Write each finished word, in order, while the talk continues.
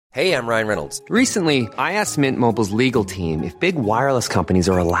Hey, I'm Ryan Reynolds. Recently, I asked Mint Mobile's legal team if big wireless companies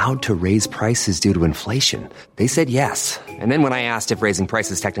are allowed to raise prices due to inflation. They said yes. And then when I asked if raising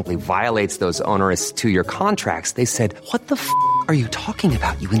prices technically violates those onerous two-year contracts, they said, "What the f*** are you talking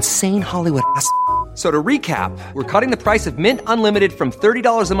about, you insane Hollywood ass?" So to recap, we're cutting the price of Mint Unlimited from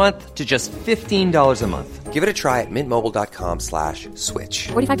 $30 a month to just $15 a month. Give it a try at mintmobile.com/switch.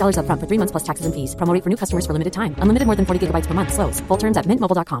 $45 up front for 3 months plus taxes and fees. Promo rate for new customers for limited time. Unlimited more than 40 gigabytes per month. Slows full terms at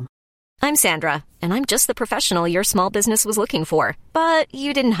mintmobile.com. I'm Sandra, and I'm just the professional your small business was looking for. But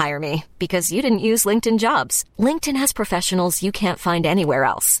you didn't hire me because you didn't use LinkedIn Jobs. LinkedIn has professionals you can't find anywhere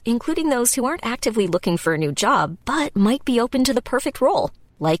else, including those who aren't actively looking for a new job, but might be open to the perfect role,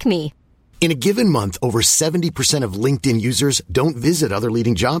 like me. In a given month, over 70% of LinkedIn users don't visit other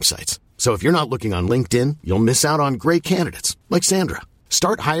leading job sites. So if you're not looking on LinkedIn, you'll miss out on great candidates like Sandra.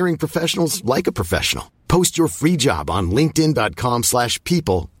 Start hiring professionals like a professional. Post your free job on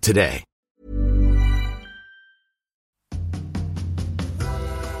linkedin.com/people today.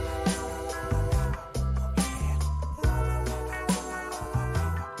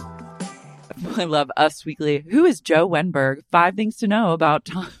 I love Us Weekly. Who is Joe Wenberg? 5 things to know about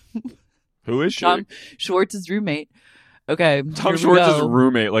Tom. Who is she? Tom Schwartz's roommate. Okay. Tom Schwartz's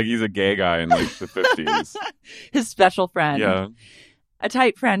roommate, like he's a gay guy in like the 50s. His special friend. Yeah. A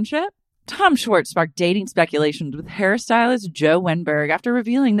tight friendship? Tom Schwartz sparked dating speculations with hairstylist Joe Wenberg after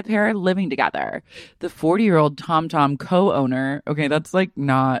revealing the pair are living together. The 40-year-old Tom co-owner, okay, that's like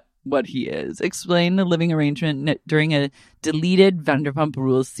not what he is, explained the living arrangement during a deleted Vanderpump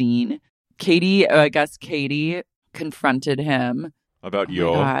Rules scene. Katie confronted him. About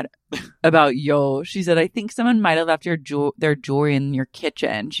About Yo. She said, "I think someone might have left their jewelry in your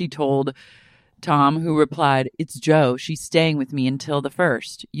kitchen." She told Tom, who replied, "It's Joe. She's staying with me until the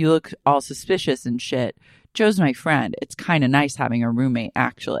 1st. You look all suspicious and shit. Joe's my friend. It's kind of nice having a roommate,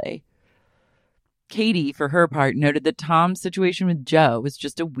 actually." Katie, for her part, noted that Tom's situation with Joe was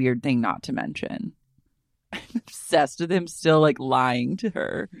just a weird thing not to mention. I'm obsessed with him still like lying to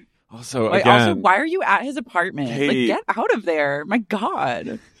her. Also, why are you at his apartment? Katie, like, get out of there. My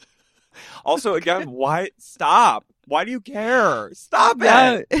God. Also, again, why? Stop. Why do you care? Stop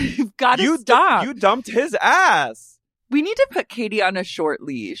it. You've got to stop. You dumped his ass. We need to put Katie on a short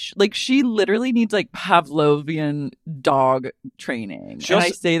leash. Like, she literally needs, like, Pavlovian dog training.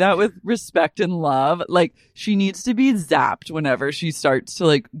 I say that with respect and love. Like, she needs to be zapped whenever she starts to,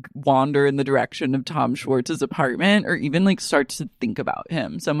 like, wander in the direction of Tom Schwartz's apartment or even, like, starts to think about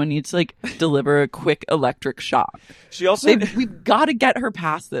him. Someone needs to, like, deliver a quick electric shock. We've got to get her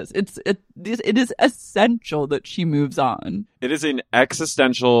past this. It is essential that she moves on. It is an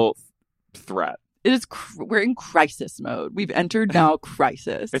existential threat. It is. We're in crisis mode. We've entered now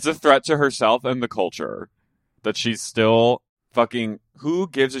crisis. It's a threat to herself and the culture that she's still fucking. Who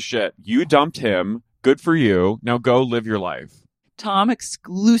gives a shit? You dumped him. Good for you. Now go live your life. Tom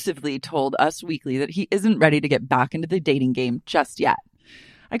exclusively told Us Weekly that he isn't ready to get back into the dating game just yet.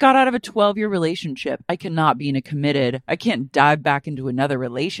 "I got out of a 12-year relationship. I cannot be in a committed. I can't dive back into another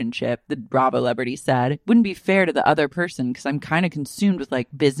relationship," the Bravo celebrity said. "It wouldn't be fair to the other person because I'm kind of consumed with like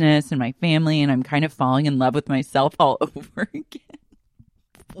business and my family and I'm kind of falling in love with myself all over again."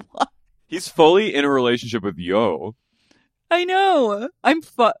 What? He's fully in a relationship with Yo. I know.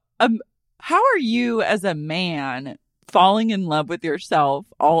 How are you as a man falling in love with yourself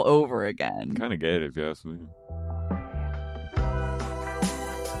all over again? Kind of gay, if you ask me.